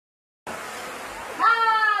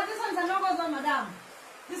madam.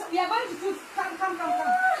 This, we are going to put, come. How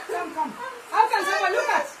can someone, look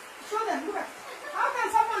at, show them, look at. How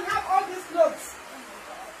can someone have all these clothes?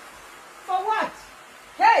 For what?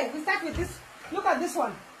 Hey, we start with this. Look at this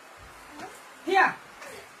one. Here.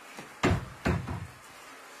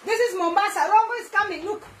 This is Mombasa. Rongo is coming.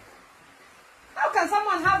 Look. How can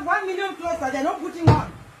someone have 1 million clothes that they're not putting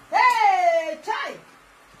on? Hey, chai.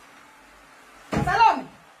 Salome.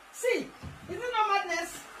 See, is it not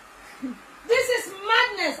madness? This is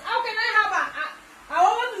madness. How can I have our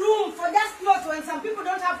own room for just clothes when some people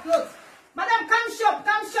don't have clothes? Madam, come shop.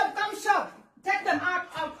 Take them out,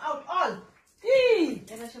 all. Hey.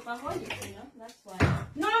 That's why.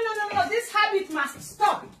 No. This habit must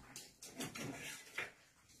stop.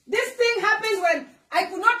 This thing happens when I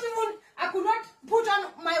could not put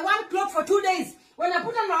on my one cloth for 2 days. When I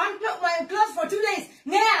put on my clothes for 2 days,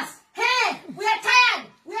 yes, hey, we are tired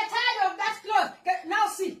of that cloth. Now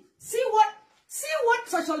see what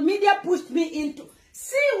social media pushed me into.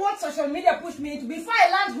 Before I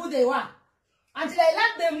learned who they were. Until I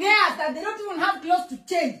learned them yes, that they don't even have clothes to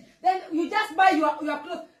change. Then you just buy your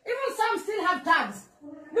clothes. Even some still have tags.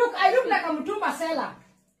 Look, I look like a Mutumba seller.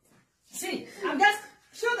 See, I'm just,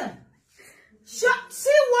 show them. See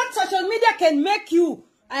what social media can make you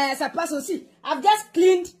as a person. See, I've just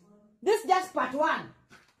cleaned. This is just part 1.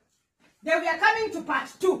 Then we are coming to part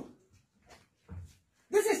 2.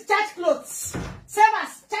 This is church clothes. Save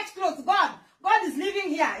us, church clothes. God is living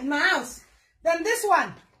here in my house. Then this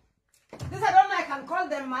one. This, I don't know, I can call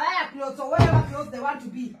them Malaya clothes or whatever clothes they want to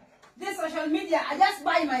be. This social media, I just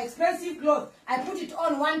buy my expensive clothes. I put it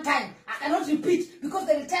on one time. I cannot repeat because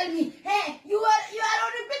they will tell me, hey, you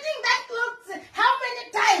are repeating that clothes how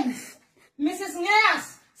many times? Mrs.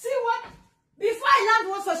 Ngeas, see what, before I learned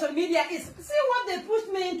what social media is, see what they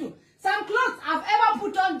pushed me into. Some clothes I've ever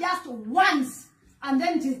put on just once and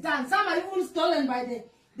then it is done. Some are even stolen by the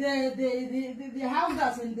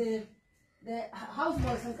houses and the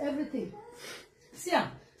houseboys and everything. See,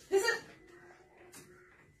 this is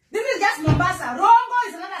just Mombasa. Rongo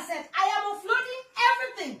is another set. I am offloading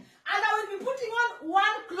everything. And I will be putting on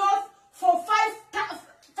one cloth for five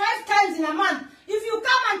times in a month. If you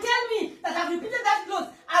come and tell me that I've repeated that cloth,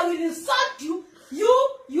 I will insult you,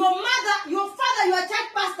 your mother, your father, your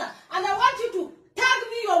church pastor. And I want you to tag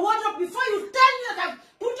me your wardrobe before you tell me that I've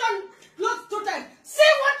put on clothes 2 times.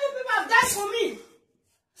 See what you people have done for me.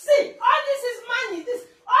 See, all this is money.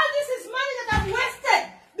 All this is money that I've wasted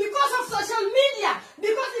because of social media.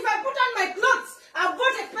 Because if I put on my clothes, I've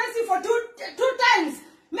bought expensive for two times,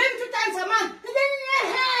 maybe 2 times a month. And then,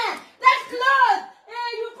 that cloth,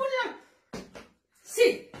 you put it on.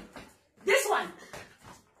 See, this one.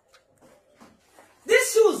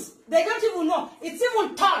 These shoes, they don't even know. It's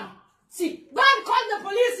even torn. See, go and call the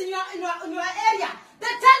police in your area.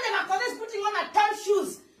 They tell them Akothee is putting on a torn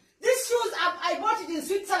shoes. These shoes, I bought it in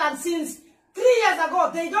Switzerland since 3 years ago.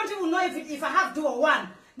 They don't even know if I have 2 or 1.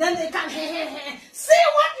 Then they can, See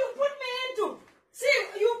what you put me into. See,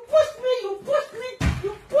 you pushed me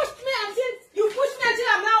until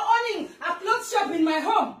I'm now owning a clothes shop in my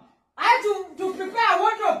home. I had to prepare a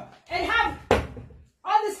wardrobe and have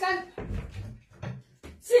all this kind.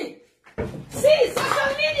 See,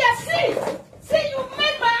 social media, see, you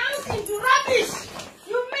made my house into rubbish.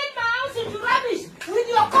 With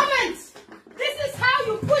your comments. This is how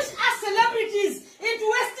you push us celebrities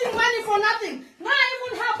into wasting money for nothing. Now I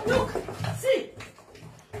even have, look, see,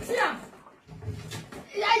 I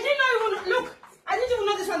didn't even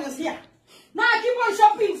know this one was here. Now I keep on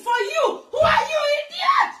shopping for you. Who are you,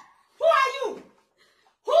 idiot? Who are you?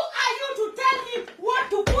 Who are you to tell me what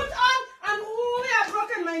to put on and who have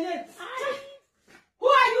broken my neck? Who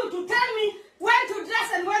are you to tell me when to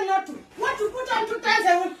dress and when not to? What to put on 2 times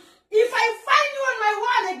and if I find you on my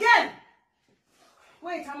wall again,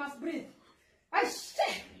 wait, I must breathe.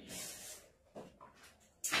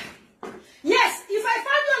 Yes, if I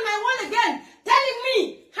find you on my wall again, telling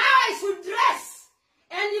me how I should dress,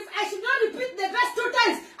 and if I should not repeat the dress 2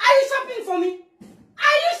 times, are you shopping for me?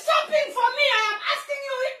 Are you shopping for me? I am asking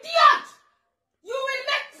you, idiot. You will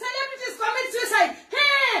make celebrities commit suicide.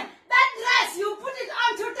 Hey, that dress, you put it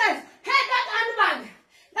on 2 times. Hey, that handbag.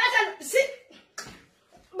 See.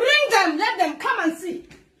 Bring them, let them come and see.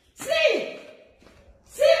 See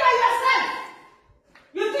by yourself.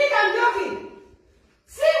 You think I'm joking?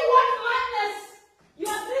 See what madness you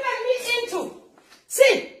have driven me into.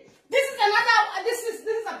 See, this is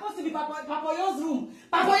supposed to be Papoyo's room.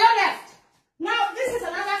 Papoyo left. Now this is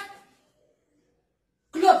another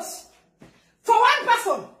clothes. For one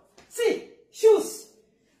person. See, shoes.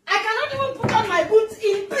 I cannot even put on my boots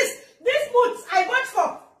in peace. These boots I bought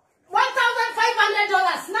for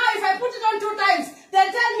 $1,500. Now if I put it on 2 times,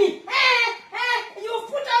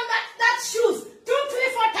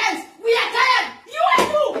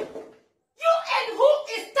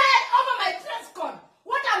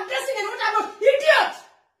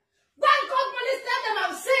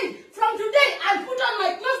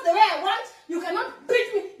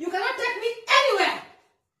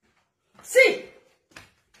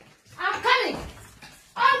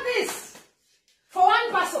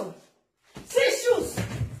 also. See shoes.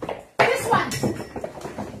 This one.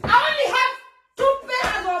 I only have 2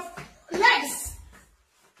 pairs of legs.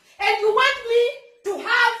 And you want me to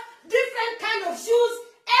have different kind of shoes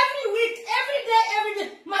every week, every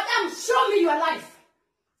day. Madam, show me your life.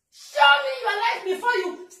 Show me your life before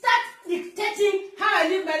you start dictating how I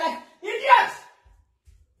live my life. Idiot!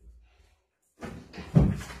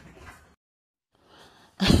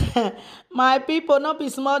 My people, not be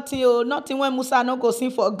smart oh. Nothing when Musa no go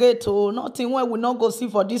sing for gate oh. Nothing when we not go sing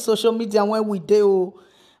for this social media when we dey oh.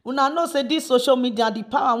 Una know say this social media, the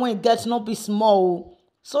power when it gets not be small oh.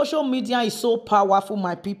 Social media is so powerful,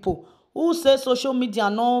 my people. Who say social media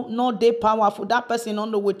no dey powerful? That person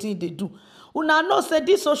don't know wetin they do. Una know say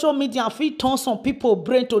this social media fit turn some people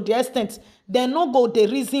brain to the extent they no go the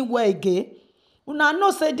reason where again. Una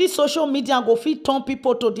know say this social media go fit turn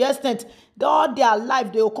people to the extent that all their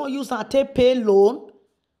life they will come use and take pay loan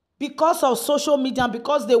because of social media,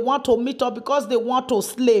 because they want to meet up, because they want to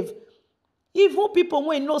slave. Even people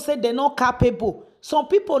when know say they're not capable, some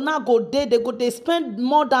people now go there, they spend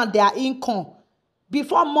more than their income.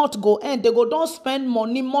 Before month go end, they go don't spend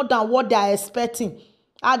money more than what they are expecting.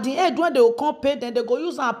 At the end, when they will come pay, then they go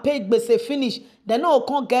use and pay gbese finish. They no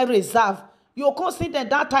come get reserve. You come see them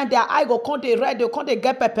that time their eye go come they red, they come they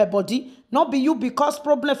get pepper body. Not be you because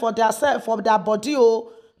problem for their self, for their body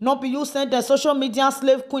oh. Not be you send the social media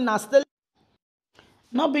slave queen and still.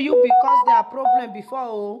 Not be you because they are problem before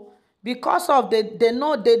oh. Because of they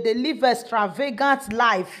know they live extravagant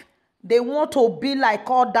life. They want to be like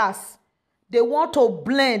others. They want to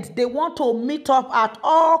blend. They want to meet up at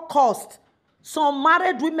all cost. Some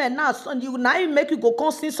married women now, you now make you go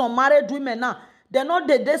come see some married women now. They're not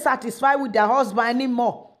they satisfied with their husband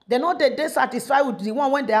anymore. They're not they satisfied with the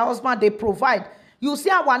one when their husband they provide. You see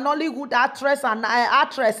our Nollywood actress and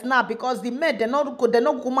actress now because the men they're not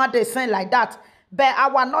come they saying like that. But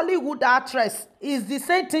our Nollywood actress is the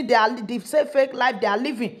same thing the same fake life they are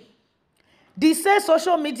living. The same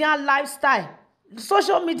social media lifestyle.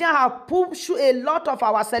 Social media have pushed a lot of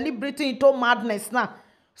our celebrity into madness now.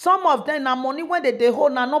 Some of them na money when they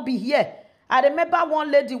hold now not be here. I remember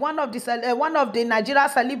one lady, one of the Nigeria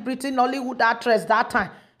celebrity Nollywood actress that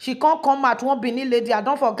time. She can't come at one Benin lady. I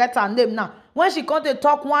don't forget her name now. When she come to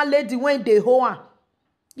talk one lady when they hold her.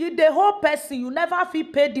 You the whole person, you never feel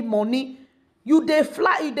pay the money. You they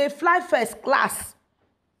fly first class.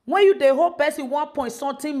 When you the whole person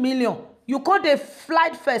 1.something million, you call the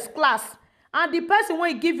flight first class. And the person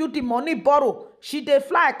when give you the money borrow, she they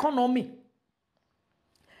fly economy.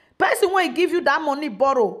 Person when give you that money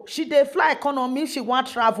borrow, she dey fly economy, she want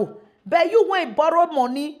travel. But you when borrow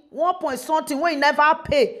money 1.something when you never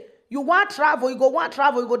pay, you want travel, you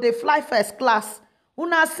go dey fly first class.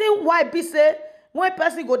 Una see why be say when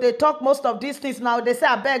person go dey talk most of these things now, they say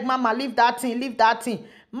I beg mama leave that thing.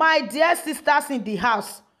 My dear sisters in the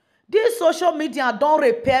house, this social media don't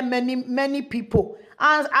repair many people,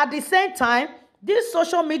 and at the same time, this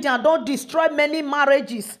social media don't destroy many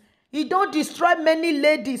marriages. It don't destroy many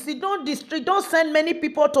ladies. It don't send many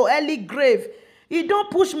people to early grave. It don't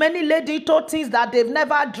push many ladies into things that they've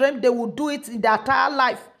never dreamed they would do it in their entire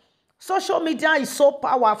life. Social media is so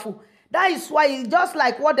powerful. That is why it's just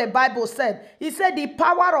like what the Bible said. It said the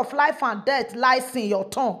power of life and death lies in your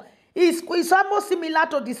tongue. It's almost similar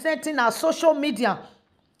to the same thing as social media.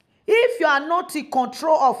 If you are not in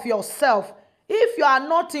control of yourself, if you are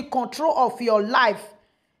not in control of your life,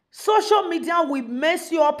 social media will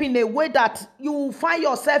mess you up in a way that you will find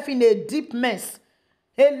yourself in a deep mess.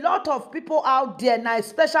 A lot of people out there now,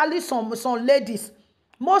 especially some ladies,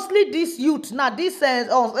 mostly this youth now, these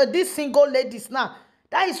single ladies now.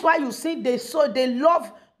 That is why you see they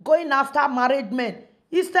love going after married men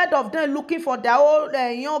instead of them looking for their old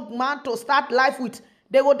young man to start life with.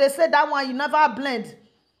 They say that one you never blend.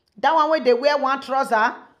 That one where they wear one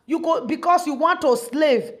trouser, you go because you want to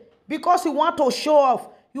slave, because you want to show off.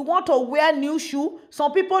 You want to wear new shoe.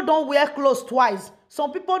 Some people don't wear clothes twice.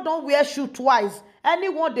 Some people don't wear shoe twice.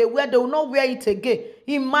 Anyone they wear, they will not wear it again.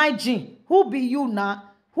 Imagine, who be you now?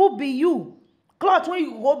 Who be you? Clothes when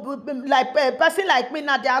you go like a person like me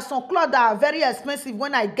now, there are some clothes that are very expensive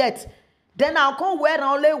when I get. Then I'll come wear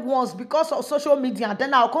only once because of social media.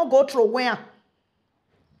 Then I'll come go through wear.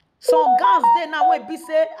 Some gowns they now will be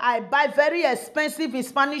say I buy very expensive in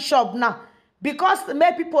Spanish shop now. Because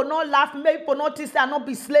make people not laugh, make people not say I not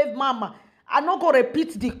be slave mama. I not go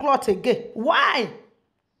repeat the cloth again. Why?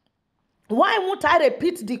 Why won't I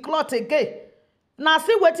repeat the cloth again? Now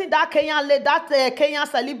see wetin that Kenyan lady, that Kenyan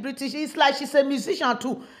celebrity, it's like she's a musician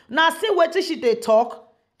too. Now see wetin she dey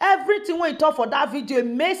talk. Everything when you talk for that video, it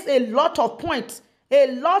makes a lot of points.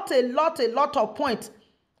 A lot of points.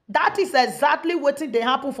 That is exactly wetin dey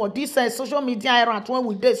happen for this social media era when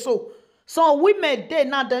we dey so. Some women dey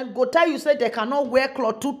now dem go tell you say they cannot wear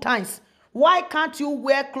cloth 2 times. Why can't you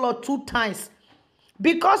wear cloth 2 times?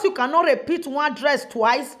 Because you cannot repeat one dress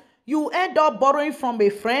twice. You end up borrowing from a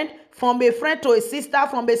friend to a sister,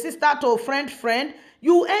 from a sister to a friend.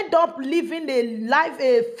 You end up living a life,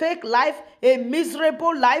 a fake life, a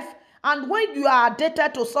miserable life. And when you are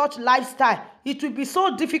addicted to such lifestyle, it will be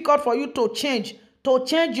so difficult for you to change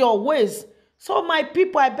your ways. So my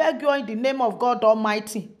people, I beg you in the name of God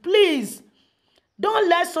Almighty, please, don't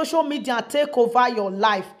let social media take over your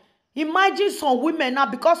life. Imagine some women now,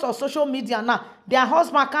 because of social media now, their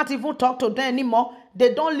husband can't even talk to them anymore.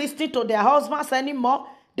 They don't listen to their husbands anymore.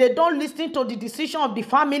 They don't listen to the decision of the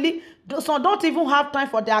family. Some don't even have time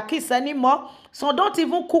for their kids anymore. Some don't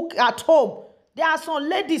even cook at home. There are some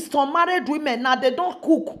ladies, some married women now, they don't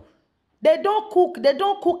cook. They don't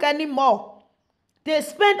cook anymore. They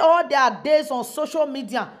spend all their days on social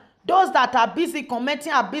media. Those that are busy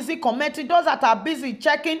commenting are busy commenting. Those that are busy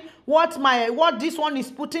checking what this one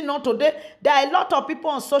is putting on today. There are a lot of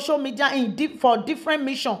people on social media for different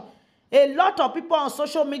mission. A lot of people on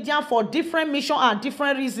social media for different mission and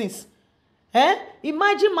different reasons.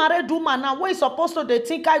 Imagine married woman now when supposed to they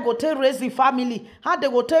think I go to raise the family. How they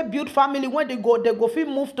go to build family when they go feel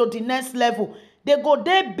move to the next level. They go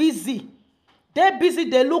they busy. They busy,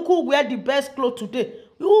 they look who wear the best clothes today.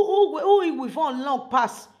 Who with on long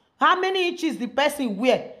pass. How many inches the person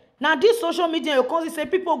wear? Now this social media, you can say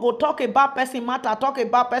people go talk about person matter, carry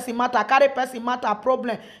person matter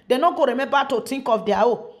problem. They not go remember to think of their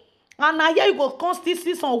own. And now here you go constantly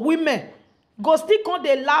see some women. Go still come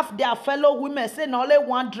they laugh their fellow women, say na only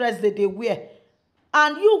one dress that they wear.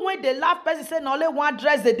 And you when they laugh person say na only one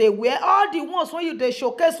dress that they wear, all the ones when you they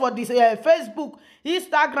showcase for this Facebook,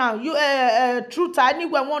 Instagram, you Twitter,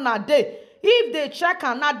 anywhere one a day. If they check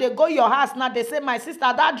and now they go your house now they say my sister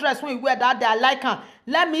that dress when you wear that day I like her.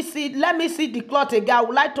 Let me see the cloth again. I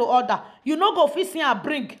would like to order. You no go fit see and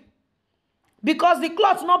bring because the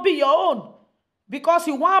cloth not be your own. Because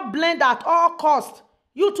you want blend at all cost.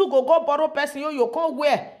 You two go borrow person you can't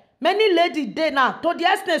wear. Many ladies dey now. To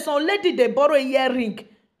the extent some lady they borrow earring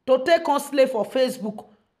to take on slave for Facebook.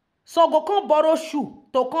 So go come borrow shoe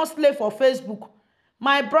to come slave for Facebook.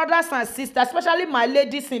 My brothers and sisters, especially my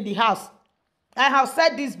ladies in the house. I have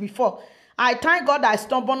said this before. I thank God I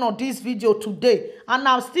stumbled on this video today. And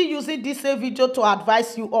I'm still using this same video to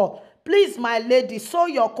advise you all. Please, my lady, sew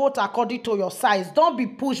your coat according to your size. Don't be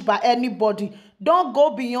pushed by anybody. Don't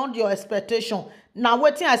go beyond your expectation. Now,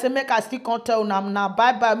 waiting I say make I still can't tell now.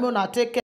 Bye-bye. Me una take care.